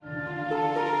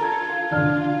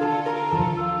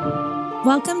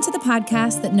Welcome to the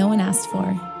podcast that no one asked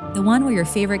for. The one where your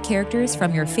favorite characters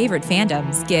from your favorite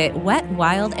fandoms get wet,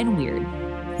 wild, and weird.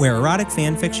 Where erotic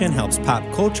fan fiction helps pop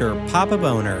culture pop a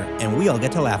boner, and we all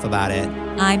get to laugh about it.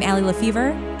 I'm Allie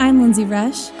Lefevre. I'm Lindsay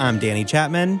Rush. I'm Danny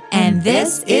Chapman. And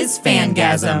this is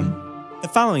Fangasm. The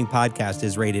following podcast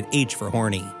is rated H for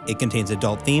horny. It contains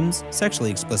adult themes, sexually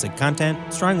explicit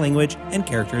content, strong language, and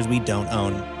characters we don't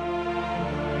own.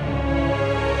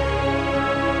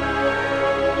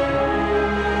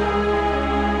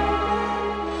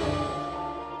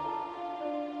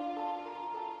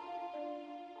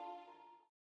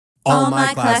 All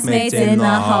my classmates in the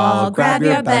hall, grab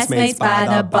your best mates by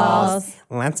the balls.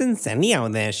 Let's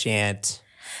incendio this shit.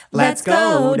 Let's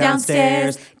go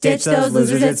downstairs, ditch those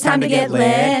losers, it's time to get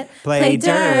lit. Play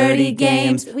dirty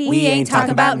games, we ain't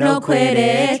talking about no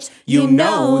Quidditch. You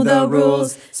know the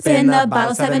rules, spin the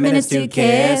bottle, 7 minutes to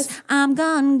kiss. I'm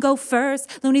gonna go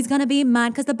first, Looney's gonna be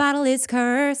mine cause the bottle is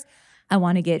cursed. I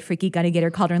wanna get freaky, gotta get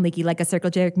her cauldron leaky like a circle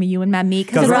jerk, me, you, and my me,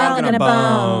 cause we're all gonna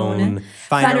bone.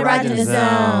 Find a ride in the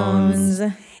zones.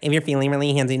 If you're feeling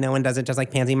really handsy, no one does it just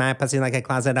like pansy. My pussy like a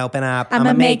closet, open up.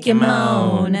 I'ma make you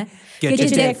moan. Get your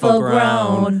dick full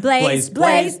grown. Blaze,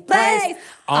 blaze, blaze.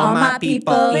 All my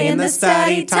people in the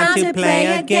study, time to play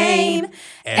a game.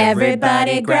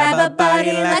 Everybody grab a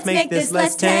buddy, let's make this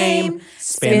less tame.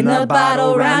 Spin the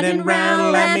bottle round and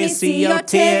round, let me see your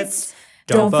tits.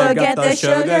 Don't forget the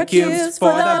sugar cubes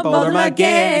for the Boulder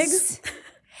gigs.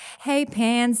 Hey,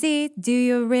 Pansy, do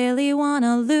you really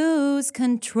wanna lose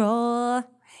control?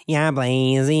 Yeah,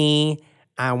 Blazy,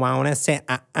 I wanna sit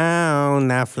on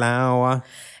the floor.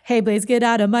 Hey, Blaze, get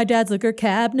out of my dad's liquor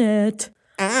cabinet.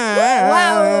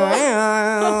 Wow.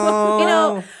 You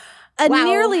know, a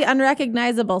nearly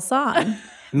unrecognizable song.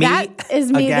 Me That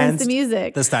is me against the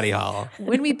music. The study hall.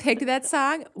 When we picked that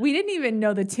song, we didn't even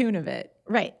know the tune of it.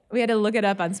 Right. We had to look it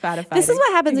up on Spotify. This is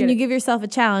what happens when you give yourself a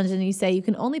challenge and you say you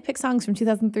can only pick songs from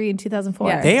 2003 and 2004.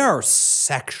 Yeah. They are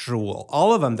sexual.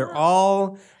 All of them. They're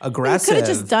all aggressive. You could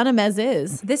have just done them as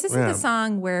is. This isn't the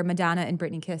song where Madonna and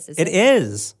Britney kissed, is It it?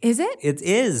 is. Is it? It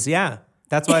is, yeah.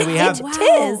 That's why we have...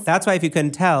 Tis. That's why if you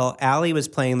couldn't tell, Allie was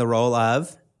playing the role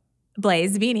of...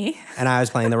 Blaze Beanie. And I was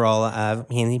playing the role of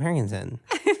Pansy Parkinson.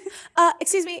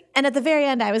 Excuse me. And at the very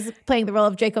end, I was playing the role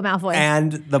of Draco Malfoy.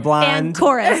 And the blonde... And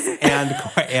chorus. And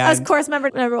I was chorus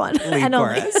member number one. lead And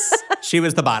only. chorus. She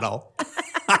was the bottle.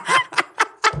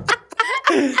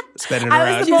 Spinning I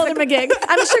around. was the Boulder McGig.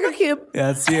 I'm a sugar cube.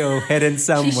 That's you, hidden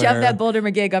somewhere. She shoved that Boulder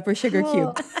McGig up her sugar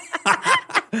cube.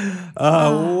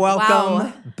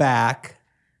 Welcome back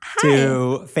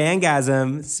to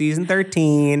Fangasm, Season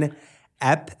 13,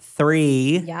 Ep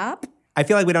 3. Yep. I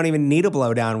feel like we don't even need a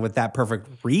blowdown with that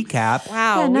perfect recap.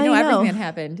 Wow, Yeah, we now know you know. everything that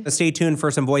happened. Stay tuned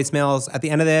for some voicemails. At the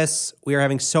end of this, we are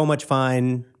having so much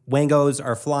fun. Wangos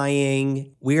are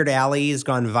flying. Weird Alley's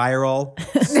gone viral.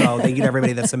 So thank you to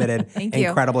everybody that submitted Thank you.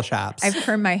 incredible shops. I've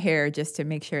permed my hair just to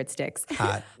make sure it sticks.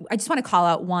 Hot. I just want to call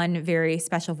out one very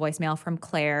special voicemail from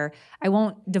Claire. I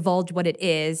won't divulge what it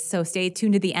is, so stay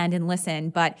tuned to the end and listen.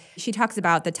 But she talks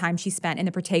about the time she spent in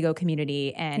the Protego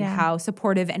community and how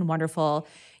supportive and wonderful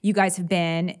you guys have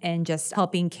been and just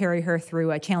helping carry her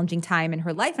through a challenging time in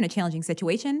her life and a challenging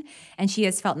situation. And she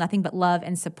has felt nothing but love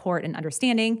and support and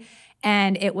understanding.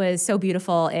 And it was so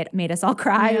beautiful. It made us all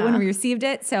cry when we received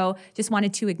it. So just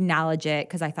wanted to acknowledge it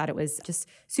because I thought it was just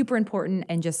super important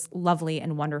and just lovely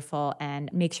and wonderful.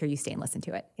 And make sure you stay and listen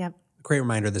to it. Yep. Great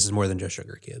reminder, this is more than just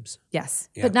sugar cubes. Yes.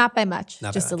 Yeah. But not by much. Not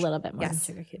by just much. a little bit more Yes.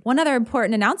 than sugar cube. One other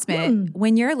important announcement.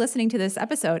 When you're listening to this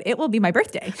episode, it will be my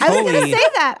birthday. I was going to say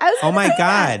that. Oh my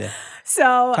God.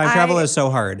 So Time travel is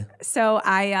so hard. So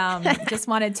I just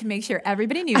wanted to make sure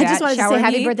everybody knew I that. just wanted to Shower say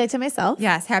happy me. birthday to myself.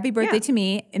 Yes, happy birthday to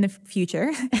me in the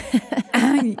future.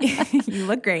 You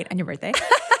look great on your birthday.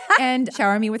 And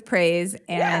shower me with praise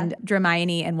and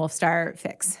Hermione and Wolfstar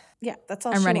fix. Yeah, that's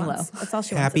all I'm she running wants. low. That's all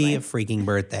she Happy wants. freaking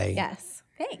birthday. Yes.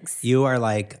 Thanks. You are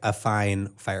like a fine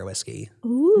fire whiskey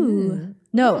Ooh.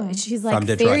 No, she's like from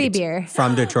Detroit. fairy beer.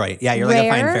 From Detroit. Yeah, you're like a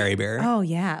fine Rare. fairy beer. Oh,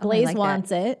 yeah. Oh, I Blaze like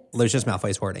wants it. Lucius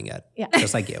Malfoy's hoarding it. Yeah.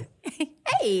 Just like you. that.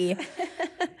 Hey.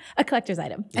 A collector's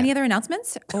item. Any other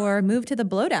announcements or move to the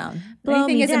blowdown? Blow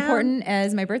Anything me as down. important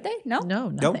as my birthday? No? No,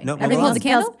 nothing. nope, Everything holds a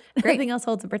candle? Great. Everything else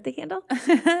holds a birthday candle.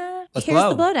 Let's Here's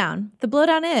blow. the blowdown. The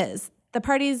blowdown is the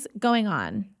party's going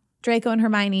on. Draco and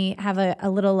Hermione have a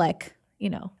little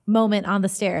moment on the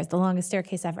stairs, the longest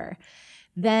staircase ever.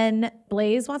 Then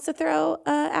Blaze wants to throw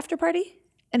after party.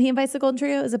 And he invites the Golden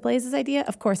Trio. Is it Blaze's idea?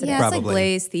 Of course it is. Yeah, it's like Probably.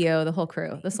 Blaze, Theo, the whole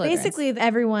crew, the Slytherins. Basically,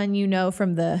 everyone you know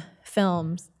from the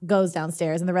films, goes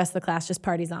downstairs, and the rest of the class just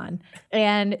parties on.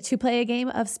 And to play a game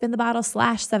of Spin the Bottle /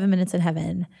 7 Minutes in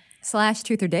Heaven. /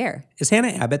 Truth or Dare. Is Hannah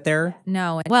Abbott there?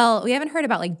 No. Well, we haven't heard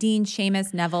about like Dean,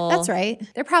 Seamus, Neville. That's right.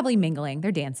 They're probably mingling.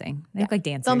 They're dancing. They look like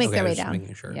dancers. They'll make their way just down.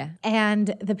 making sure. Yeah.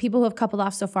 And the people who have coupled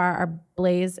off so far are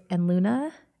Blaze and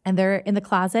Luna, and they're in the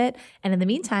closet. And in the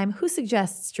meantime, who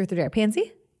suggests Truth or Dare?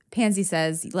 Pansy? Pansy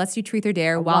says, let's do Truth or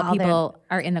Dare while people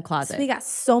are in the closet. So we got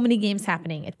so many games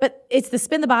happening. But it's the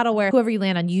Spin the Bottle where whoever you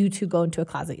land on, you two go into a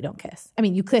closet. You don't kiss. I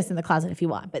mean, you kiss in the closet if you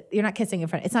want, but you're not kissing in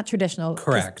front. It's not traditional.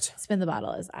 Correct. Spin the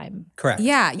Bottle is I'm Correct.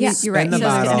 Yeah, you're right. Spin the So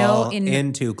there's bottle no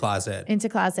into closet. into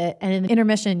closet. And in the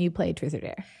intermission, you play Truth or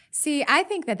Dare. See, I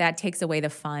think that takes away the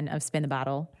fun of Spin the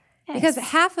Bottle. Because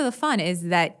half of the fun is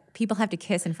that people have to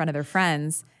kiss in front of their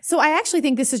friends. So I actually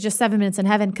think this is just 7 Minutes in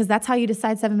Heaven because that's how you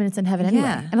decide 7 Minutes in Heaven anyway.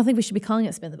 Yeah. I don't think we should be calling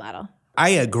it Spin the Bottle. I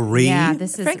agree. Yeah,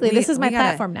 Frankly, this is my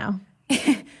platform now. We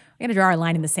got to draw our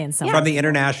line in the sand somewhere. From the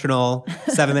International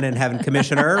 7 Minute in Heaven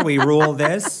Commissioner, we rule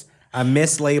this a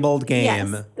mislabeled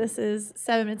game. Yes, this is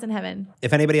 7 Minutes in Heaven.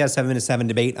 If anybody has 7 Minutes 7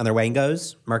 debate on their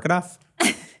Wangos, mark it off.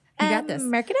 You got this.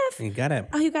 Mark it off. You got it.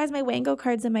 Oh, you guys, my Wango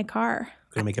card's in my car.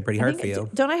 Gonna make it pretty hard for you.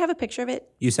 Don't I have a picture of it?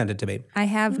 You sent it to me. I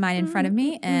have mine in front of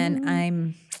me, and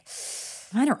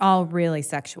mine are all really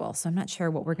sexual, so I'm not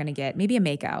sure what we're going to get. Maybe a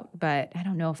makeout, but I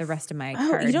don't know if the rest of my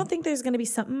card. You don't think there's going to be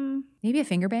something? Maybe a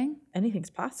finger bang? Anything's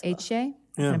possible. HJ?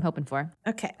 That's what I'm hoping for.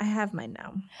 Okay, I have mine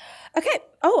now. Okay.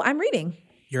 Oh, I'm reading.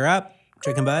 You're up,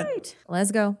 chicken butt. Right.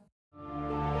 Let's go.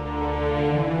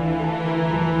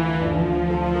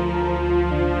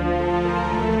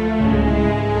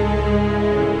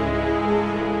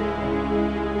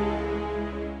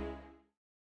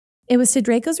 It was to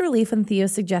Draco's relief when Theo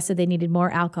suggested they needed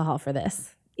more alcohol for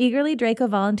this. Eagerly, Draco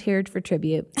volunteered for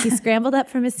tribute. He scrambled up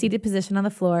from his seated position on the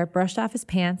floor, brushed off his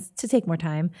pants to take more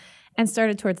time, and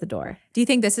started towards the door. Do you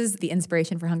think this is the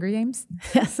inspiration for Hunger Games?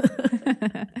 Yes.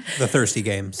 The thirsty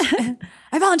games.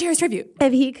 I volunteer as tribute.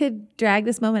 If he could drag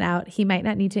this moment out, he might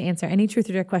not need to answer any truth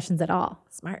or dare questions at all.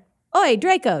 Smart. Oi,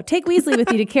 Draco, take Weasley with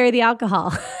you to carry the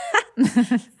alcohol.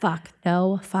 Fuck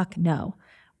no.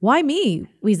 Why me?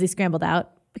 Weasley scrambled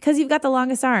out. Because you've got the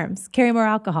longest arms. Carry more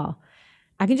alcohol.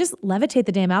 I can just levitate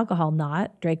the damn alcohol,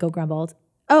 not, Draco grumbled.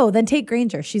 Oh, then take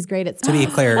Granger. She's great at To be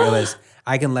clear, it was,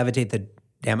 I can levitate the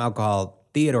damn alcohol,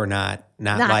 Theodore not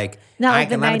like I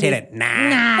can levitate it.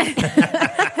 Nah.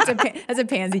 That's a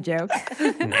pansy joke.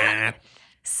 Nah.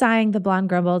 Sighing, the blonde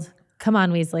grumbled, come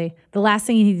on, Weasley. The last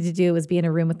thing he needed to do was be in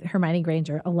a room with Hermione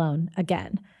Granger alone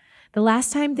again. The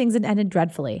last time things had ended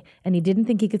dreadfully, and he didn't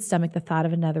think he could stomach the thought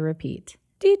of another repeat.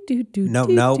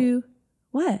 No.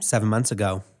 What? 7 months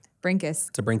ago. Brinkus.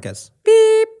 It's a Brinkus.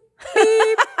 Beep,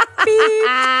 beep,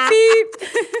 beep,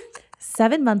 beep.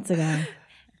 7 months ago.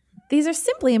 These are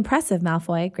simply impressive,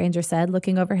 Malfoy, Granger said,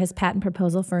 looking over his patent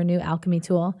proposal for a new alchemy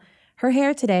tool. Her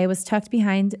hair today was tucked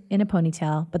behind in a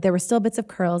ponytail, but there were still bits of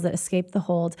curls that escaped the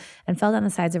hold and fell down the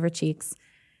sides of her cheeks.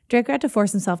 Draco had to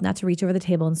force himself not to reach over the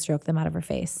table and stroke them out of her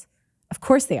face. Of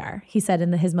course they are, he said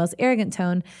in his most arrogant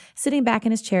tone, sitting back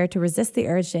in his chair to resist the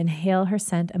urge to inhale her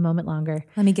scent a moment longer.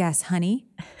 Let me guess, honey.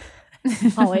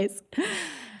 Always.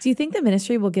 Do you think the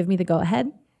ministry will give me the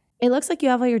go-ahead? It looks like you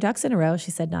have all your ducks in a row,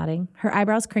 she said, nodding. Her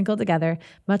eyebrows crinkled together,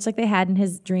 much like they had in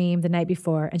his dream the night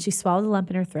before, and she swallowed a lump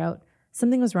in her throat.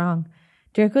 Something was wrong.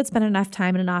 Draco had spent enough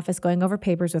time in an office going over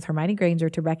papers with Hermione Granger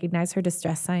to recognize her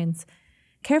distress signs.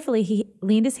 Carefully, he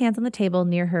leaned his hands on the table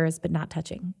near hers, but not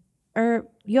touching.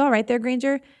 You all right there,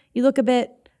 Granger? You look a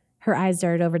bit... Her eyes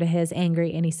darted over to his,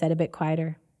 angry, and he said a bit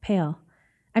quieter, pale.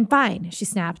 I'm fine, she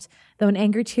snapped, though an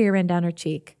angry tear ran down her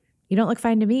cheek. You don't look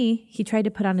fine to me. He tried to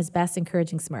put on his best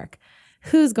encouraging smirk.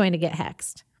 Who's going to get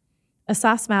hexed? A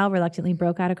soft smile reluctantly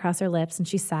broke out across her lips, and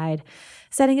she sighed,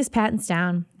 setting his patents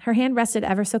down. Her hand rested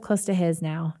ever so close to his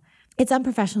now. It's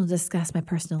unprofessional to discuss my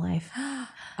personal life.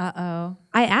 Uh-oh.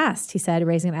 I asked, he said,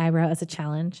 raising an eyebrow as a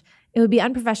challenge. It would be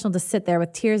unprofessional to sit there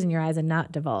with tears in your eyes and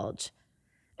not divulge.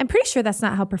 I'm pretty sure that's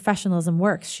not how professionalism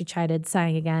works, she chided,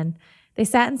 sighing again. They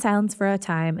sat in silence for a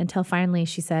time until finally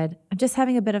she said, I'm just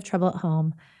having a bit of trouble at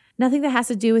home. Nothing that has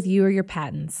to do with you or your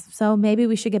patents. So maybe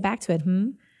we should get back to it,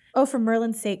 Oh, for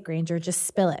Merlin's sake, Granger, just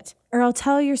spill it. Or I'll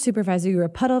tell your supervisor you were a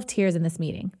puddle of tears in this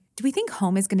meeting. Do we think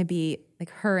home is going to be like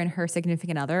her and her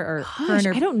significant other or her and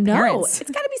her I don't know. parents? It's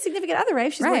got to be significant other, right?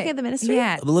 If she's Right. working at the ministry.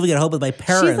 Yeah. I'm living at home with my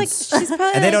parents. She's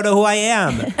probably and they don't know who I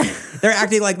am. They're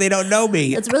acting like they don't know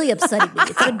me. It's really upsetting me.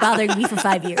 It's been bothering me for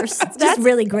 5 years. It's just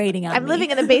really grating on me. I'm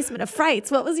living in a basement of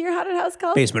frights. What was your haunted house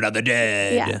called? Basement of the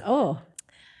dead. Yeah. Oh.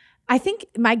 I think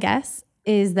my guess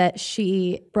is that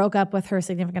she broke up with her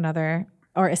significant other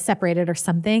or is separated or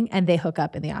something, and they hook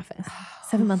up in the office.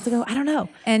 7 months ago? I don't know.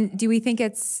 And do we think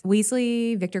it's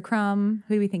Weasley, Victor Crumb?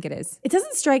 Who do we think it is? It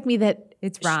doesn't strike me that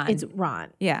It's Ron. It's Ron.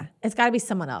 Yeah. It's got to be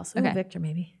someone else. Ooh, Okay. Victor,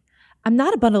 maybe. I'm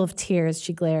not a bundle of tears,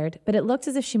 she glared, but it looked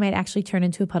as if she might actually turn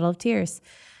into a puddle of tears.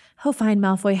 Oh, fine,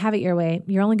 Malfoy, have it your way.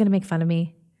 You're only going to make fun of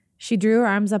me. She drew her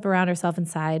arms up around herself and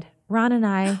sighed. Ron and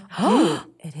I,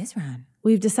 It is Ron.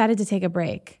 we've decided to take a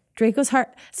break. Draco's heart.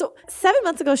 So 7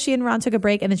 months ago, she and Ron took a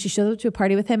break, and then she showed up to a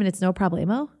party with him, and it's no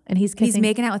problemo, and he's kissing. He's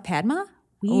making out with Padma?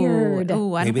 Weird.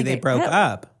 Oh, I don't Maybe think they broke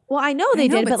up. Well, I know they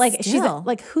know, did, but but like she's still.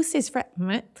 like, who stays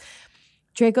friends?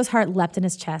 Draco's heart leapt in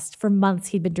his chest. For months,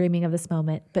 he'd been dreaming of this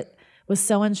moment, but was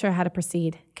so unsure how to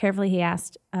proceed. Carefully, he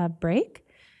asked, "A break?"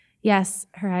 Yes,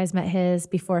 her eyes met his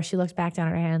before she looked back down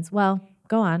at her hands. Well,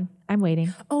 go on. I'm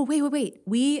waiting. Oh, wait.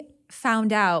 We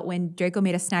found out when Draco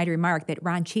made a snide remark that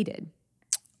Ron cheated.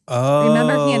 Oh.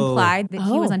 Remember he implied that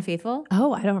he was Oh. unfaithful?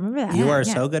 Oh, I don't remember that. You are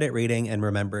Yeah. so good at reading and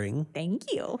remembering.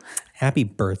 Thank you. Happy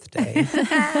birthday.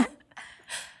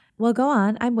 Well, go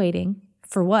on. I'm waiting.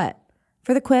 For what?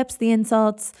 For the quips, the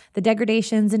insults, the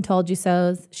degradations and told you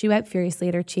so's. She wiped furiously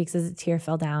at her cheeks as a tear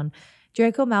fell down.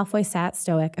 Draco Malfoy sat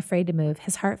stoic, afraid to move.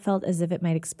 His heart felt as if it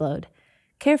might explode.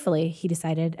 Carefully, he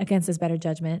decided, against his better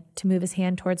judgment, to move his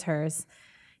hand towards hers.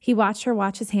 He watched her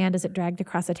watch his hand as it dragged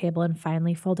across the table and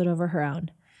finally folded over her own.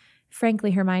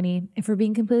 Frankly, Hermione, if we're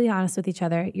being completely honest with each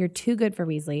other, you're too good for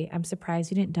Weasley. I'm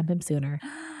surprised you didn't dump him sooner.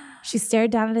 She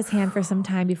stared down at his hand for some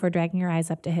time before dragging her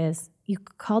eyes up to his. You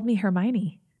called me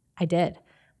Hermione. I did.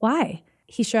 Why?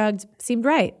 He shrugged. Seemed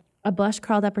right. A blush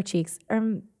crawled up her cheeks.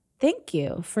 Thank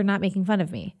you for not making fun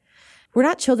of me. We're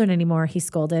not children anymore, he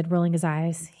scolded, rolling his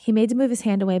eyes. He made to move his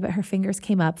hand away, but her fingers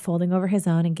came up, folding over his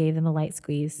own and gave them a light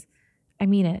squeeze. I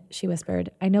mean it, she whispered.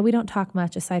 I know we don't talk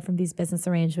much aside from these business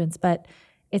arrangements, but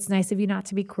it's nice of you not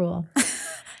to be cruel.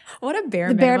 What a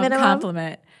bare bare minimum minimum?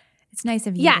 compliment. It's nice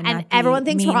of you Yeah, to and not be everyone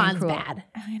thinks mean and Ron's cruel. bad.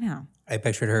 I know. I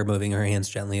pictured her moving her hands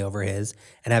gently over his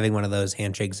and having one of those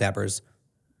handshake zappers.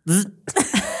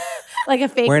 Like a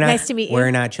fake, nice to meet you. We're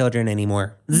not children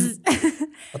anymore.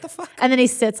 What the fuck? And then he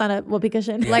sits on a whoopee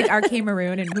cushion. Like Arcane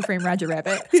Maroon and Who Framed Roger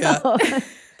Rabbit. Yeah.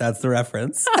 That's the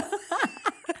reference.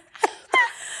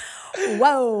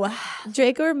 Whoa.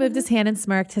 Draco removed his hand and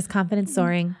smirked, his confidence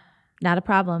soaring. Not a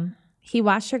problem. He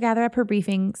watched her gather up her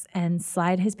briefings and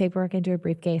slide his paperwork into her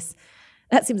briefcase.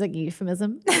 That seems like a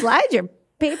euphemism. Slide your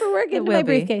paperwork into my will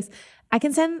be. briefcase. I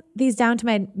can send these down to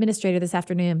my administrator this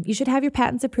afternoon. You should have your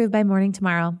patents approved by morning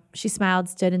tomorrow. She smiled,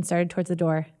 stood, and started towards the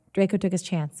door. Draco took his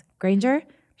chance. Granger?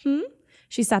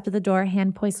 She stopped at the door,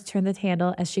 hand poised to turn the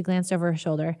handle as she glanced over her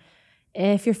shoulder.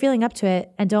 If you're feeling up to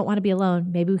it and don't want to be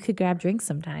alone, maybe we could grab drinks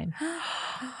sometime. Wow.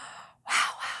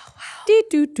 Deet,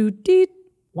 doot, doot, deet.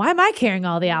 Why am I carrying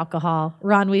all the alcohol?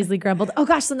 Ron Weasley grumbled. Oh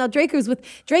gosh, so now Draco is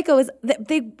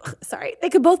they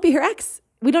could both be her ex.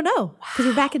 We don't know because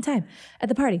we're back in time at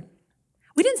the party.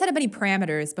 We didn't set up any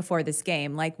parameters before this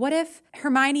game. Like, what if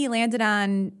Hermione landed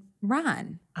on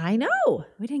Ron? I know.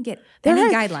 We didn't get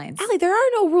any guidelines. Allie, there are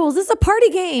no rules. This is a party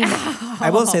game. I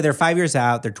will say they're 5 years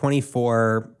out. They're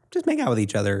 24. Just make out with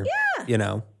each other. Yeah. You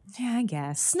know. Yeah, I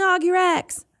guess. Snog your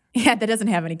ex. Yeah, that doesn't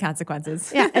have any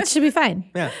consequences. Yeah, it should be fine.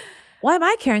 Yeah. Why am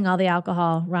I carrying all the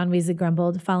alcohol? Ron Weasley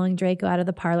grumbled, following Draco out of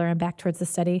the parlor and back towards the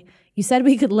study. You said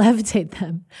we could levitate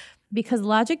them. Because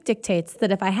logic dictates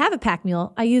that if I have a pack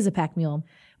mule, I use a pack mule.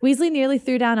 Weasley nearly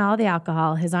threw down all the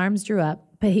alcohol. His arms drew up,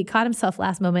 but he caught himself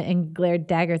last moment and glared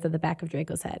daggers at the back of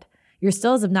Draco's head. You're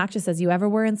still as obnoxious as you ever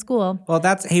were in school. Well,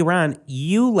 hey, Ron,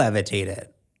 you levitate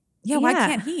it. Yeah, why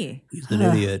can't he? He's an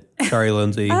idiot. Sorry,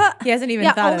 Lindsay. He hasn't even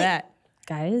thought of that.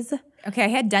 Guys, Okay, I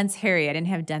had dense Harry. I didn't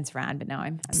have dense Ron, but now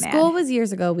I'm mad. school was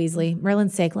years ago, Weasley.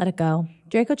 Merlin's sake, let it go.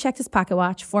 Draco checked his pocket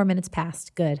watch. 4 minutes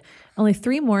passed. Good. Only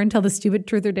 3 more until the stupid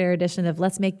Truth or Dare edition of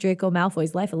Let's Make Draco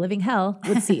Malfoy's Life a Living Hell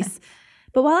would cease.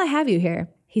 But while I have you here,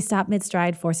 he stopped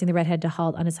mid-stride, forcing the redhead to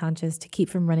halt on his haunches to keep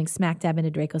from running smack dab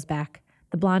into Draco's back.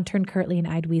 The blonde turned curtly and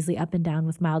eyed Weasley up and down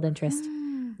with mild interest.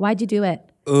 Why'd you do it?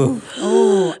 Ooh.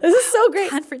 Oh, this is so great.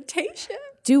 Confrontation.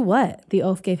 Do what? The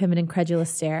oaf gave him an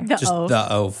incredulous stare. Just the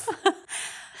oaf.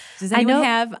 Does I anyone know-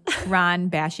 have Ron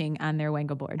bashing on their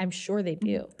Wango board? I'm sure they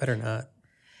do. Better not.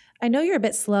 I know you're a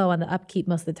bit slow on the upkeep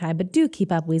most of the time, but do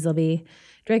keep up, Weaselby.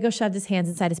 Draco shoved his hands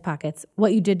inside his pockets.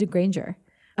 What you did to Granger.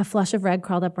 A flush of red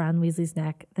crawled up Ron Weasley's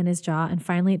neck, then his jaw, and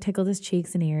finally it tickled his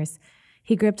cheeks and ears.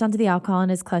 He gripped onto the alcohol in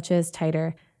his clutches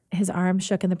tighter. His arms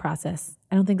shook in the process.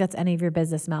 I don't think that's any of your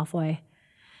business, Malfoy.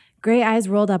 Gray eyes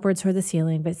rolled upwards toward the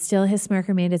ceiling, but still his smirk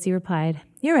remained as he replied,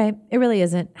 You're right, it really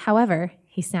isn't. However,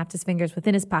 he snapped his fingers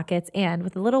within his pockets and,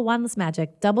 with a little wandless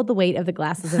magic, doubled the weight of the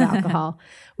glasses of alcohol.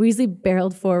 Weasley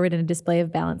barreled forward in a display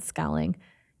of balance, scowling.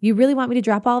 You really want me to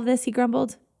drop all of this? He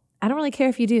grumbled. I don't really care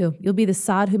if you do. You'll be the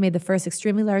sod who made the first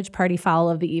extremely large party foul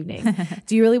of the evening.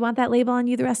 Do you really want that label on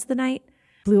you the rest of the night?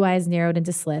 Blue eyes narrowed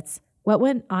into slits. What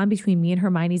went on between me and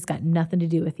Hermione's got nothing to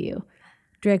do with you.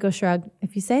 Draco shrugged.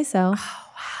 If you say so. Oh,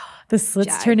 wow. The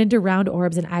slits turned into round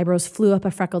orbs and eyebrows flew up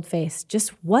a freckled face. Just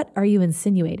what are you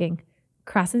insinuating?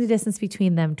 Crossing the distance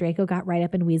between them, Draco got right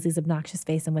up in Weasley's obnoxious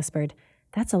face and whispered,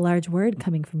 that's a large word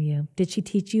coming from you. Did she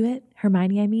teach you it?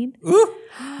 Hermione, I mean? Ooh.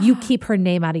 You keep her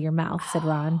name out of your mouth, said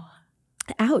Ron.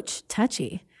 Ouch,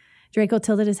 touchy. Draco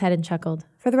tilted his head and chuckled.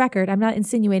 For the record, I'm not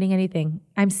insinuating anything.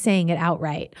 I'm saying it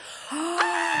outright.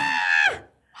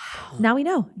 Now we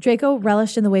know. Draco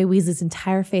relished in the way Weasley's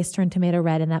entire face turned tomato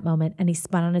red in that moment, and he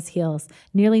spun on his heels,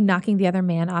 nearly knocking the other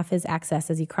man off his axis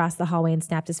as he crossed the hallway and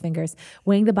snapped his fingers,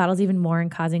 weighing the bottles even more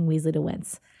and causing Weasley to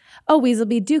wince. Oh,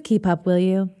 Weasleby, do keep up, will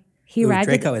you?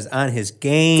 Draco is on his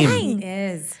game. Dang. He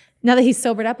is. Now that he's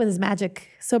sobered up with his magic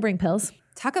sobering pills.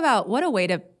 Talk about what a way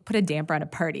to put a damper on a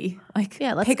party.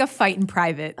 Let's pick a fight in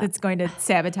private that's going to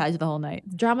sabotage the whole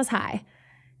night. Drama's high.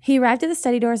 He arrived at the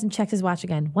study doors and checked his watch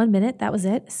again. 1 minute, that was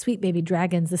it. Sweet baby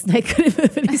dragons, this night couldn't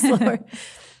move any slower.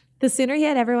 The sooner he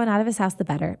had everyone out of his house, the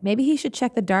better. Maybe he should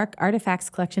check the dark artifacts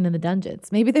collection in the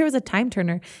dungeons. Maybe there was a time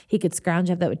turner he could scrounge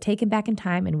up that would take him back in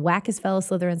time and whack his fellow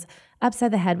Slytherins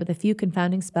upside the head with a few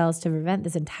confounding spells to prevent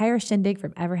this entire shindig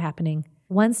from ever happening.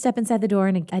 One step inside the door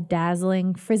and a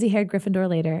dazzling, frizzy-haired Gryffindor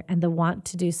later, and the want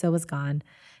to do so was gone.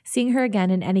 Seeing her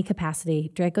again in any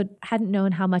capacity, Draco hadn't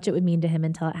known how much it would mean to him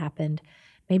until it happened.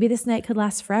 Maybe this night could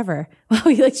last forever. Well,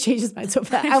 he changed his mind so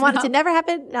fast. I want it to never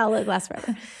happen. Now it'll last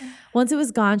forever. Once it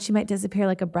was gone, she might disappear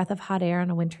like a breath of hot air on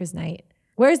a winter's night.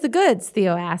 Where's the goods?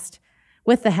 Theo asked.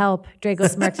 With the help, Draco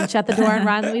smirked and shut the door in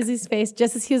Ron Weasley's face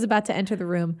just as he was about to enter the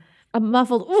room. A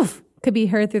muffled oof could be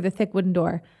heard through the thick wooden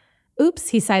door. Oops,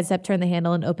 he sidestepped, turned the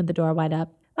handle, and opened the door wide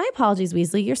up. My apologies,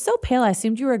 Weasley. You're so pale, I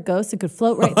assumed you were a ghost and could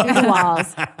float right through the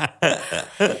walls.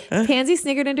 Pansy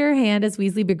sniggered into her hand as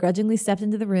Weasley begrudgingly stepped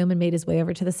into the room and made his way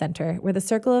over to the center, where the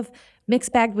circle of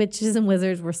mixed-bagged witches and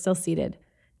wizards were still seated.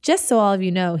 Just so all of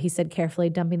you know, he said carefully,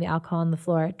 dumping the alcohol on the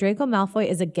floor, Draco Malfoy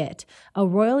is a git, a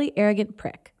royally arrogant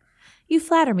prick. You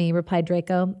flatter me, replied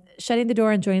Draco, shutting the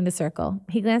door and joining the circle.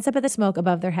 He glanced up at the smoke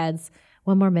above their heads.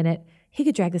 1 more minute. He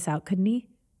could drag this out, couldn't he?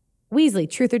 Weasley,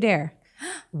 truth or dare?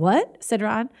 What? Said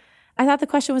Ron. I thought the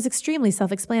question was extremely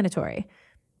self-explanatory.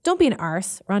 Don't be an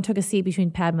arse. Ron took a seat between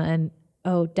Padma and,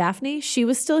 Daphne? She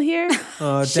was still here?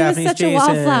 Oh, she Daphne's was such Jason. a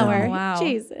wallflower. Oh, wow.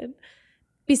 Jason.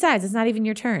 Besides, it's not even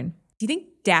your turn. Do you think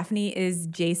Daphne is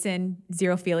Jason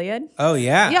Xerophiliad? Oh,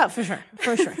 yeah. Yeah, for sure.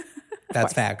 For sure.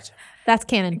 That's fact. That's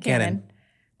canon.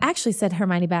 Actually, said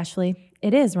Hermione bashfully,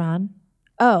 it is, Ron.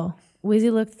 Oh,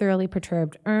 Weasley looked thoroughly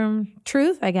perturbed.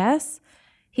 Truth, I guess.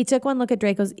 He took one look at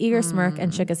Draco's eager smirk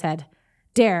and shook his head.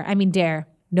 Dare.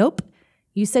 Nope.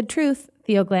 You said truth.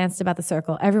 Theo glanced about the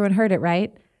circle. Everyone heard it,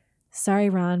 right? Sorry,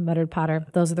 Ron, muttered Potter.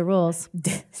 Those are the rules.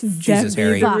 Jesus,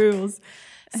 Harry. The rules,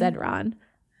 said Ron.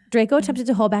 Draco attempted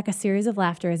to hold back a series of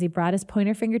laughter as he brought his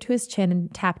pointer finger to his chin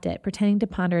and tapped it, pretending to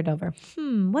ponder it over.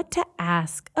 What to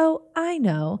ask? Oh, I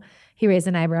know. He raised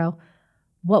an eyebrow.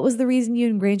 What was the reason you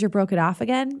and Granger broke it off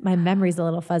again? My memory's a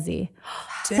little fuzzy.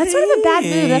 That's sort of a bad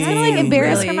move. That's going to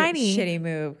embarrass really Hermione. Shitty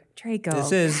move. Draco.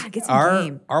 This is get some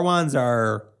game. our wands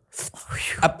are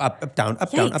up, down,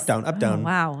 up, down, up, down, up, down. Oh,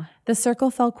 wow. The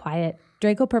circle fell quiet.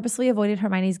 Draco purposely avoided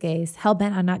Hermione's gaze,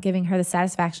 hell-bent on not giving her the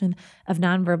satisfaction of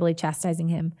non-verbally chastising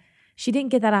him. She didn't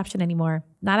get that option anymore.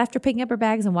 Not after picking up her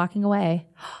bags and walking away.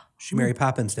 She Mary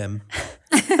Poppins him.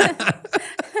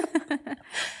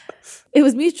 It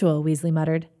was mutual, Weasley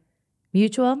muttered.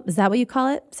 Mutual? Is that what you call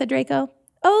it? Said Draco.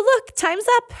 Oh, look, time's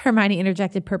up, Hermione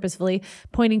interjected purposefully,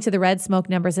 pointing to the red smoke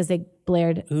numbers as they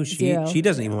blared Ooh, zero. she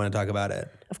doesn't even want to talk about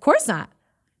it. Of course not.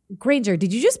 Granger,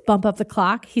 did you just bump up the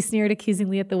clock? He sneered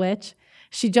accusingly at the witch.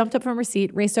 She jumped up from her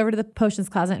seat, raced over to the potions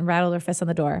closet, and rattled her fist on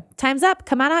the door. Time's up.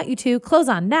 Come on out, you two. Clothes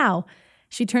on, now.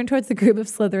 She turned towards the group of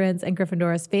Slytherins and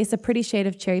Gryffindors, face a pretty shade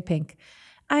of cherry pink.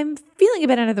 I'm feeling a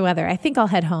bit under the weather. I think I'll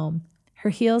head home. Her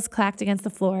heels clacked against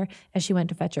the floor as she went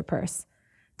to fetch her purse.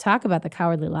 Talk about the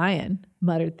cowardly lion,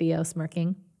 muttered Theo,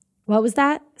 smirking. What was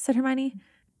that? Said Hermione.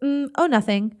 Oh,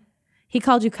 nothing. He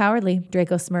called you cowardly,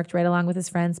 Draco smirked right along with his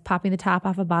friends, popping the top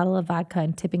off a bottle of vodka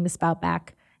and tipping the spout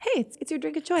back. Hey, it's your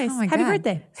drink of choice. Oh my Happy God.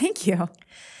 birthday. Thank you.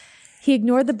 He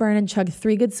ignored the burn and chugged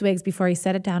 3 good swigs before he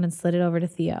set it down and slid it over to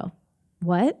Theo.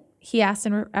 What? He asked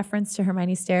in reference to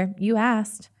Hermione's stare. You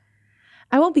asked.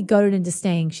 I won't be goaded into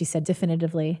staying, she said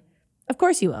definitively. Of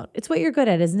course you won't. It's what you're good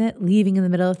at, isn't it? Leaving in the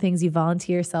middle of things you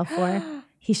volunteer yourself for.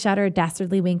 He shot her a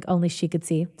dastardly wink only she could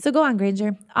see. So go on,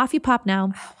 Granger. Off you pop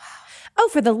now. Oh, wow. Oh,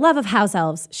 for the love of house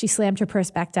elves. She slammed her purse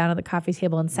back down on the coffee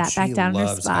table and sat back down in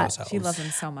her spot. She loves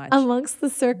them so much. Amongst the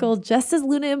circle, just as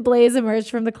Luna and Blaze emerged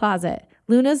from the closet.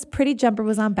 Luna's pretty jumper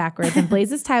was on backwards, and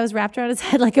Blaze's tie was wrapped around his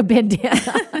head like a bandana.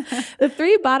 The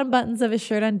 3 bottom buttons of his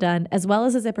shirt undone, as well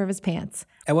as the zipper of his pants.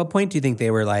 At what point do you think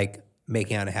they were like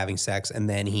making out and having sex, and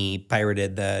then he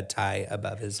pirated the tie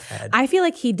above his head? I feel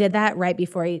like he did that right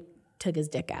before he took his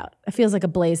dick out. It feels like a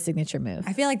Blaze signature move.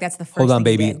 I feel like that's the first Hold on,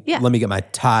 thing he baby. did. Yeah. Let me get my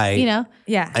tie. You know?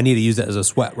 Yeah. I need to use it as a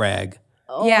sweat rag.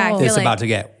 Yeah, I feel It's like about to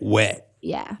get wet.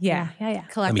 Yeah. Yeah. Let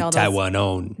collect me all tie those. one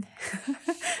on.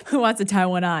 Who wants to tie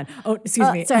one on? Oh,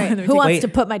 excuse me. Sorry, Let me who take- wants Wait. to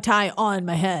put my tie on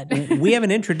my head? We haven't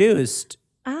introduced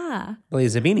Ah.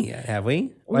 Blaze Zabini yet, have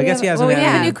we? Well, I guess he hasn't Well, we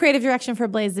have had a new creative direction for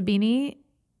Blaze Zabini,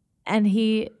 and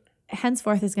he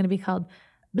henceforth is going to be called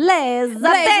Blaze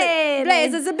Zabini.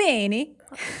 Blaze is a beanie.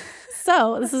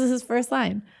 So this is his first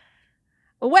line.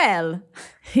 Well,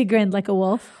 He grinned like a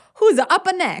wolf. who's up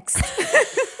next?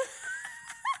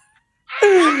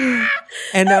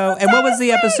 And what was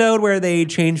the episode where they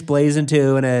changed Blaze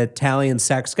into an Italian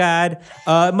sex god?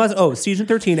 Season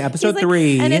 13, episode He's like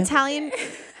 3. an Italian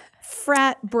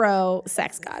frat bro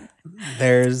sex god.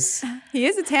 There's He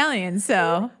is Italian,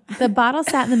 so The bottle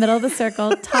sat in the middle of the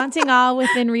circle, taunting all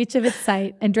within reach of its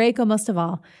sight, and Draco most of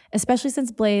all, especially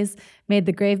since Blaze made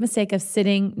the grave mistake of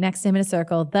sitting next to him in a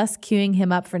circle, thus queuing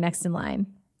him up for next in line.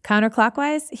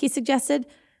 Counterclockwise, he suggested,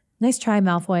 "Nice try,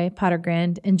 Malfoy," Potter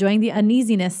grinned, enjoying the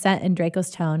uneasiness set in Draco's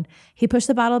tone. He pushed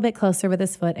the bottle a bit closer with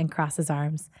his foot and crossed his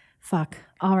arms. Fuck.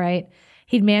 All right.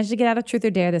 He'd managed to get out of Truth or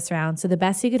Dare this round, so the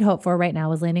best he could hope for right now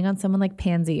was landing on someone like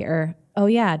Pansy or, oh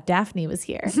yeah, Daphne was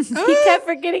here. He kept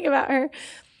forgetting about her.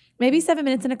 Maybe 7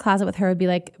 minutes in a closet with her would be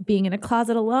like being in a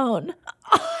closet alone.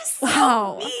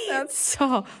 wow, that's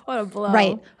so what a blow.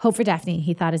 Right. Hope for Daphne,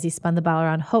 he thought as he spun the bottle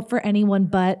around. Hope for anyone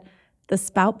but the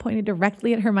spout pointed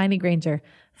directly at Hermione Granger.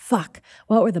 Fuck.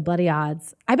 What were the bloody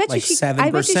odds? I bet like you she 7%.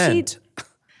 I bet you Do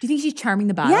you think she's charming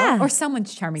the bottle? Yeah. Or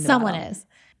someone's charming the someone bottle? is.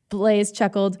 Blaze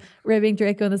chuckled, ribbing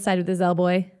Draco in the side with his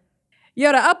elbow.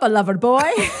 You're a upper lover, boy.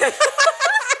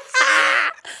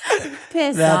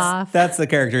 Piss off. That's the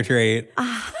character trait.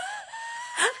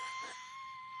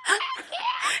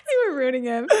 You were ruining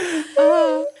him.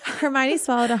 Hermione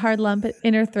swallowed a hard lump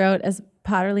in her throat as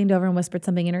Potter leaned over and whispered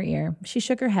something in her ear. She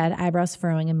shook her head, eyebrows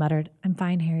furrowing, and muttered, "I'm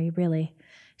fine, Harry, really."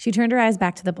 She turned her eyes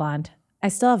back to the blonde. "I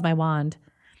still have my wand."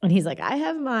 And he's like, "I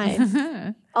have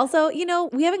mine." Also,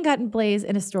 we haven't gotten Blaze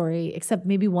in a story except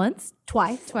maybe once,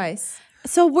 twice.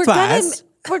 So we're Twice.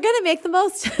 gonna make the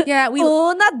most. Yeah, we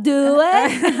not do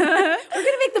it. We're gonna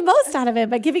make the most out of it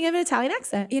by giving him an Italian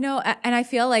accent. and I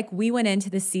feel like we went into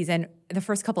this season, the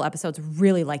first couple episodes,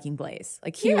 really liking Blaze.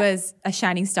 Like he was a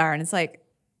shining star, and it's like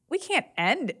we can't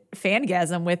end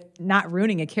Fangasm with not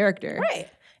ruining a character. Right.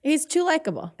 He's too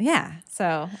likable. Yeah.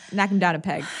 So knock him down a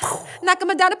peg. Knock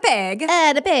him down a peg.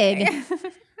 And a pig.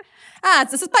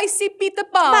 It's a spicy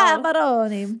meatball.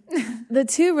 Barbaroni. The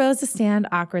two rose to stand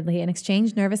awkwardly and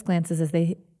exchanged nervous glances as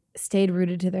they stayed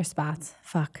rooted to their spots.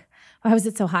 Fuck. Why was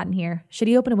it so hot in here? Should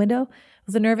he open a window?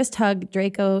 With a nervous tug,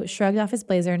 Draco shrugged off his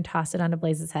blazer and tossed it onto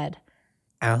Blaze's head.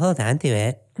 I'll hold on to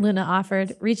it. Luna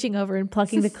offered, reaching over and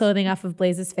plucking the clothing off of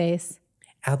Blaze's face.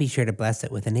 I'll be sure to bless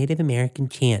it with a Native American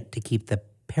chant to keep the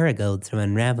paragolds from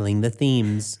unraveling the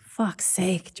themes. Fuck's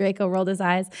sake. Draco rolled his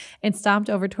eyes and stomped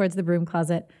over towards the broom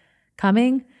closet.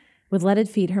 Coming? With leaded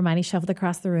feet, Hermione shuffled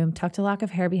across the room, tucked a lock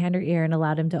of hair behind her ear, and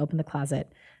allowed him to open the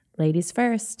closet. Ladies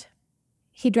first.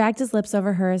 He dragged his lips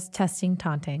over hers, testing,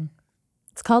 taunting.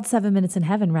 It's called 7 Minutes in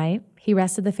Heaven, right? He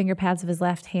rested the finger pads of his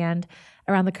left hand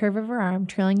around the curve of her arm,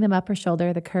 trailing them up her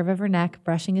shoulder, the curve of her neck,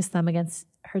 brushing his thumb against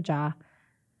her jaw.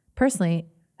 Personally,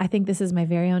 I think this is my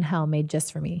very own hell made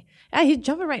just for me. Yeah, he's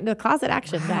jumping right into the closet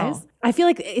action, guys. I feel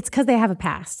like it's because they have a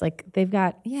past. Like, they've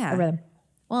got a rhythm.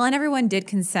 Well, and everyone did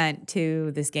consent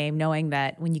to this game, knowing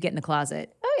that when you get in the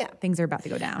closet, things are about to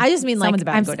go down. I just mean, someone's like,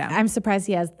 about to go down. I'm surprised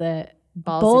he has the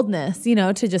Balls boldness,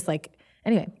 to just like,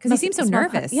 anyway. Because he seems so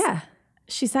nervous. Yeah.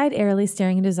 She sighed airily,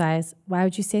 staring into his eyes. Why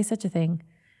would you say such a thing?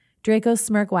 Draco's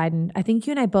smirk widened. I think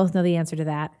you and I both know the answer to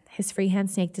that. His free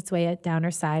hand snaked its way down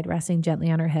her side, resting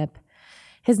gently on her hip.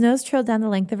 His nose trailed down the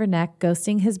length of her neck,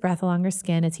 ghosting his breath along her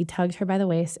skin as he tugged her by the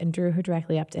waist and drew her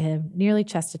directly up to him, nearly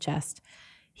chest to chest.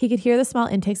 He could hear the small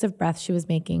intakes of breath she was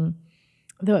making,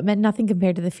 though it meant nothing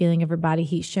compared to the feeling of her body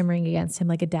heat shimmering against him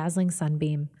like a dazzling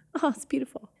sunbeam. Oh, it's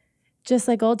beautiful. Just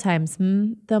like old times,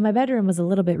 though my bedroom was a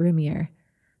little bit roomier.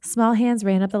 Small hands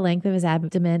ran up the length of his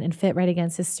abdomen and fit right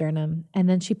against his sternum, and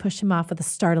then she pushed him off with a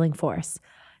startling force.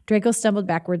 Draco stumbled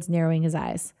backwards, narrowing his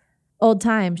eyes. Old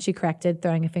time, she corrected,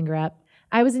 throwing a finger up.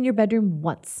 I was in your bedroom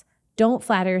once. Don't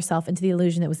flatter yourself into the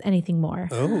illusion it was anything more.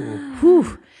 Oh.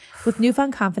 Whew. With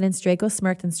newfound confidence, Draco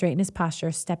smirked and straightened his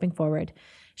posture, stepping forward.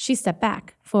 She stepped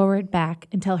back, forward, back,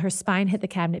 until her spine hit the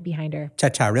cabinet behind her.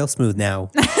 Cha-cha, real smooth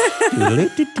now.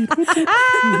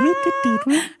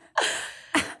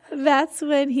 That's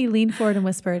when he leaned forward and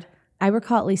whispered, I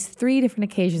recall at least 3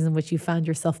 different occasions in which you found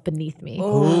yourself beneath me.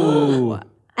 Ooh.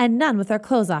 And none with our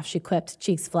clothes off, she quipped,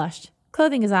 cheeks flushed.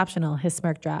 Clothing is optional, his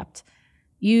smirk dropped.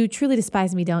 You truly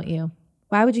despise me, don't you?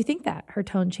 Why would you think that? Her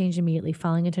tone changed immediately,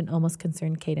 falling into an almost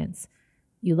concerned cadence.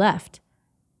 You left.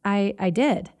 I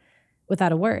did.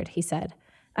 Without a word, he said.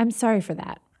 I'm sorry for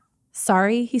that.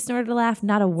 Sorry, he snorted a laugh.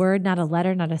 Not a word, not a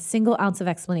letter, not a single ounce of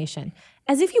explanation.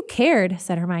 As if you cared,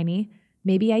 said Hermione.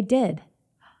 Maybe I did.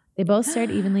 They both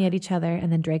stared evenly at each other,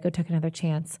 and then Draco took another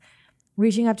chance,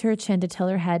 reaching up to her chin to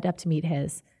tilt her head up to meet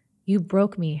his. You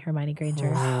broke me, Hermione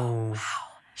Granger. Wow.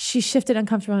 She shifted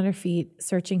uncomfortable on her feet,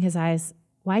 searching his eyes.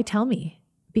 Why tell me?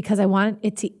 Because I wanted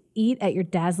it to eat at your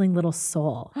dazzling little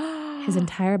soul. His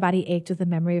entire body ached with the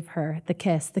memory of her. The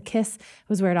kiss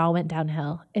was where it all went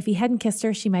downhill. If he hadn't kissed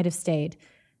her, she might have stayed.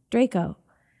 Draco.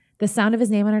 The sound of his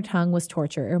name on her tongue was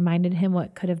torture. It reminded him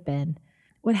what could have been.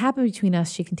 What happened between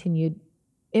us, she continued.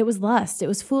 It was lust. It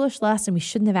was foolish lust, and we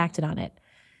shouldn't have acted on it.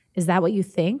 Is that what you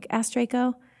think? Asked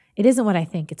Draco. It isn't what I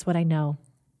think. It's what I know.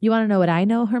 You want to know what I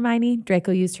know, Hermione?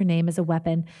 Draco used her name as a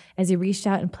weapon as he reached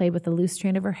out and played with the loose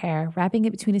strand of her hair, wrapping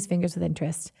it between his fingers with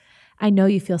interest. I know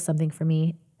you feel something for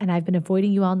me, and I've been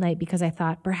avoiding you all night because I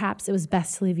thought perhaps it was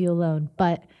best to leave you alone.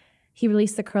 But he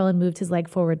released the curl and moved his leg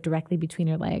forward directly between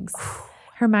her legs.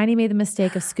 Hermione made the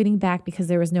mistake of scooting back because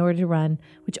there was nowhere to run,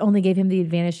 which only gave him the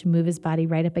advantage to move his body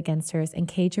right up against hers and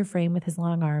cage her frame with his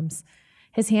long arms.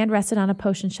 His hand rested on a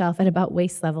potion shelf at about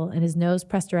waist level, and his nose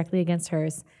pressed directly against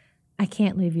hers. I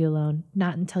can't leave you alone,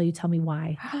 not until you tell me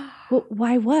why. Well,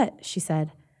 why what? She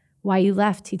said. Why you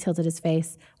left, he tilted his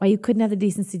face. Why you couldn't have the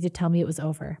decency to tell me it was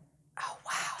over. Oh,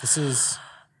 wow. This is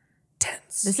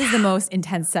tense. This is the most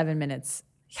intense 7 minutes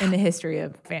in the history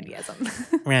of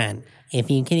Fandyism. Ron,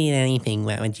 if you could eat anything,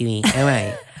 what would you eat? All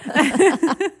right.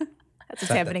 That's what's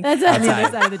happening. That's on the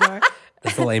other side of the door.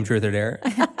 That's the lame truth or dare.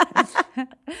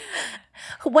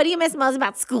 What do you miss most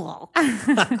about school?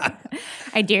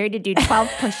 I dare you to do 12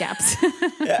 push-ups.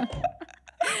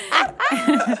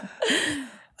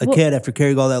 I can't after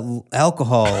carrying all that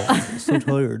alcohol. I'm so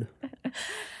tired.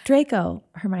 Draco,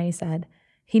 Hermione said.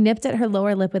 He nipped at her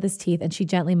lower lip with his teeth, and she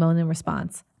gently moaned in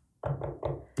response.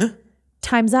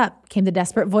 Time's up, came the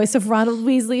desperate voice of Ronald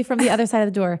Weasley from the other side of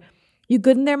the door. You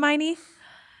good in there, Hermione?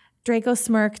 Draco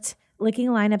smirked, licking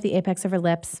a line up the apex of her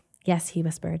lips. Yes, he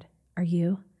whispered. Are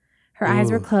you? Her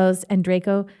eyes were closed, and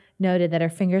Draco noted that her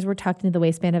fingers were tucked into the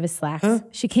waistband of his slacks. Huh?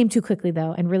 She came too quickly,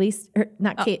 though, and released –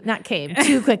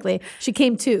 too quickly. She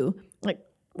came to,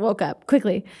 woke up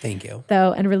quickly. Thank you.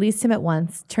 Though, and released him at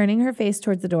once, turning her face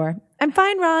towards the door. I'm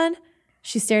fine, Ron.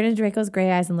 She stared into Draco's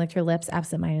gray eyes and licked her lips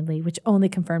absentmindedly, which only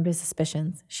confirmed his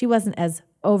suspicions. She wasn't as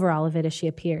over all of it as she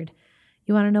appeared.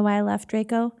 You want to know why I left,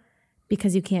 Draco?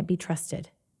 Because you can't be trusted.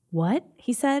 What?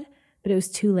 He said. But it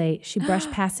was too late. She brushed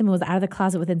past him and was out of the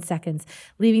closet within seconds,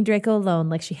 leaving Draco alone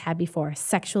like she had before,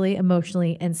 sexually,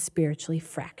 emotionally, and spiritually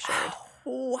fractured.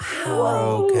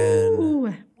 Wow.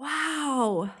 Broken.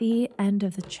 Wow. The end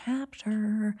of the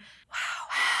chapter.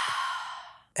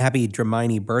 Happy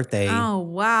Dramini birthday, Oh,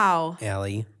 wow.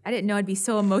 Allie. I didn't know I'd be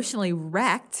so emotionally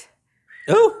wrecked.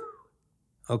 Oh,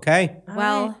 okay.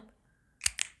 Well,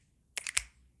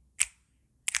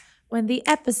 When the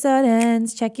episode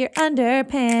ends, check your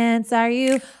underpants. Are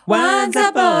you wands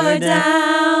up or down?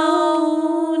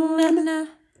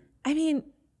 I mean,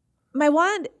 my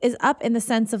wand is up in the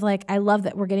sense of I love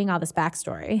that we're getting all this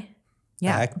backstory.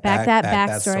 yeah. Back that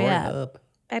backstory story up.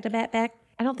 Back to back.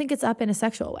 I don't think it's up in a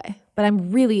sexual way, but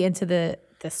I'm really into this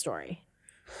story.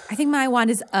 I think my wand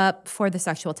is up for the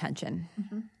sexual tension.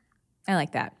 Mm-hmm. I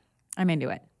like that. I'm into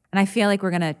it. And I feel like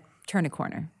we're going to turn a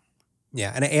corner.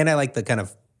 Yeah, and I like the kind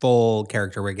of full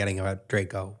character we're getting about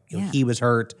Draco. He was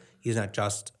hurt. He's not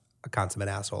just a consummate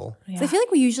asshole. Yeah. So I feel like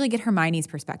we usually get Hermione's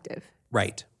perspective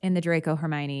Right. in the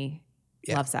Draco-Hermione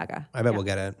love saga. I bet we'll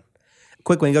get it.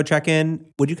 Quick Wingo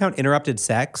check-in. Would you count interrupted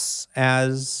sex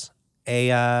as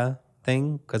a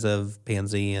thing because of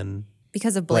Pansy and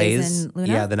Because of Blaze and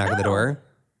Luna? Yeah, the knock at the door.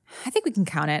 I think we can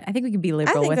count it. I think we can be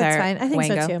liberal with our fine. I think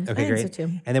Wango. so too. Okay, great. So too.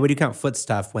 And then would you count foot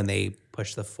stuff when they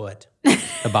push the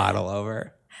bottle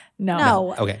over?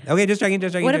 No. Okay, just checking.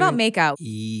 What about makeout?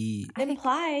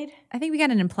 Implied. I think we got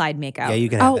an implied makeout. Yeah, you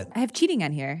can have Oh, it. I have cheating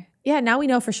on here. Yeah, now we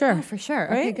know for sure. Oh, for sure.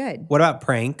 Right? Okay, good. What about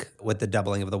prank with the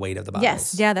doubling of the weight of the bottles?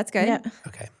 Yes. Yeah, that's good. Yeah.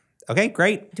 Okay,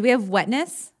 great. Do we have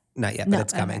wetness? Not yet, but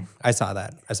it's coming. Okay. I saw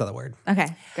that. I saw the word. Okay,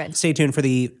 good. Stay tuned for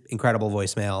the incredible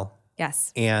voicemail.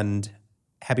 Yes. And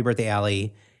happy birthday,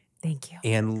 Allie. Thank you.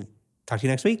 And talk to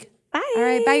you next week. Bye. All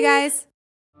right, bye, guys.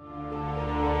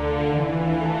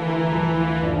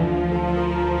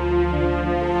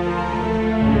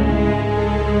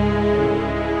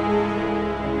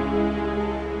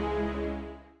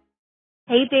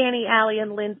 Hey, Danny, Allie,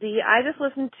 and Lindsay. I just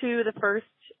listened to the first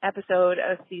episode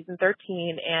of season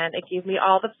 13, and it gave me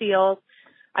all the feels.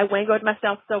 I wangoed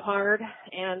myself so hard,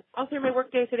 and all through my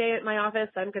work day today at my office,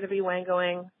 I'm going to be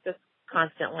wangoing just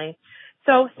constantly.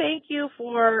 So thank you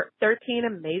for 13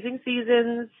 amazing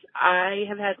seasons. I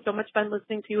have had so much fun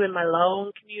listening to you in my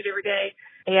lone commute every day,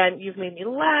 and you've made me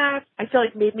laugh. I feel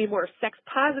like made me more sex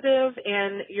positive,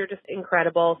 and you're just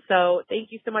incredible. So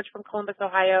thank you so much from Columbus,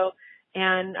 Ohio.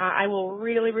 And I will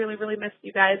really, really, really miss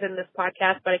you guys in this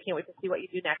podcast, but I can't wait to see what you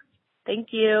do next.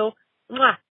 Thank you.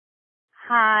 Mwah.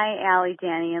 Hi, Allie,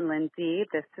 Danny, and Lindsay.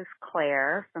 This is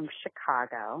Claire from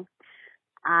Chicago.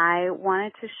 I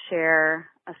wanted to share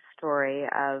a story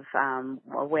of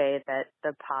a way that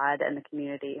the pod and the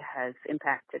community has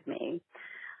impacted me.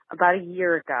 About a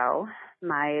year ago,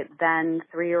 my then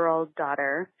 3-year-old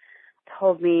daughter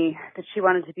told me that she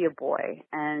wanted to be a boy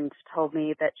and told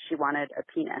me that she wanted a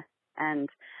penis. And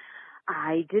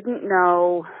I didn't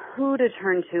know who to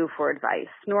turn to for advice.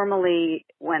 Normally,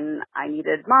 when I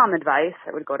needed mom advice,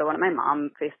 I would go to one of my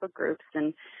mom Facebook groups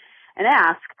and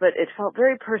ask, but it felt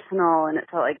very personal, and it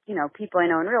felt like, people I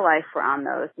know in real life were on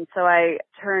those. And so I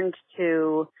turned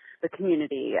to the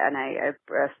community, and I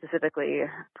specifically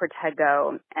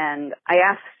Protego, and I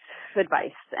asked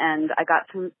advice, and I got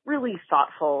some really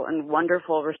thoughtful and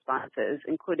wonderful responses,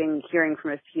 including hearing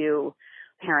from a few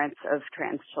parents of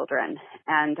trans children.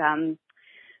 And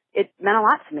it meant a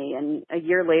lot to me. And a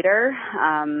year later,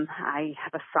 I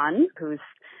have a son who's,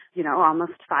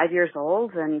 almost 5 years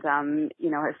old and,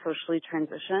 has socially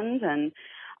transitioned. And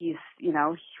he's,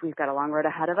 we've got a long road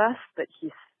ahead of us, but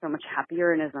he's so much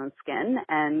happier in his own skin.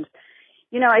 And,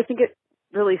 I think it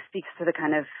really speaks to the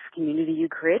kind of community you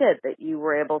created, that you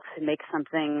were able to make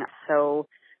something so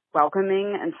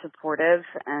welcoming and supportive,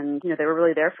 and they were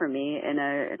really there for me in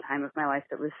a time of my life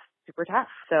that was super tough.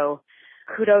 So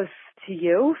kudos to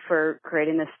you for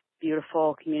creating this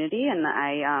beautiful community, and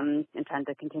I intend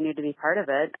to continue to be part of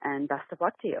it, and best of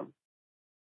luck to you.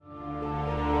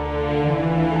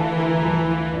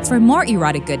 For more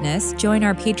erotic goodness, join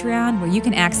our Patreon, where you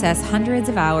can access hundreds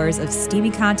of hours of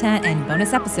steamy content and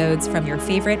bonus episodes from your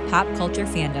favorite pop culture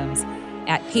fandoms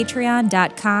at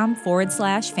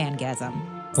patreon.com/fangasm.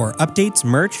 For updates,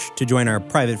 merch, to join our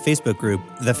private Facebook group,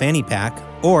 The Fanny Pack,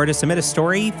 or to submit a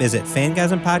story, visit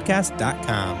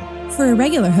fangasmpodcast.com. For a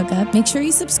regular hookup, make sure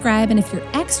you subscribe, and if you're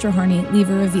extra horny, leave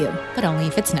a review. But only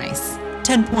if it's nice.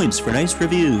 10 points for nice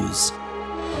reviews.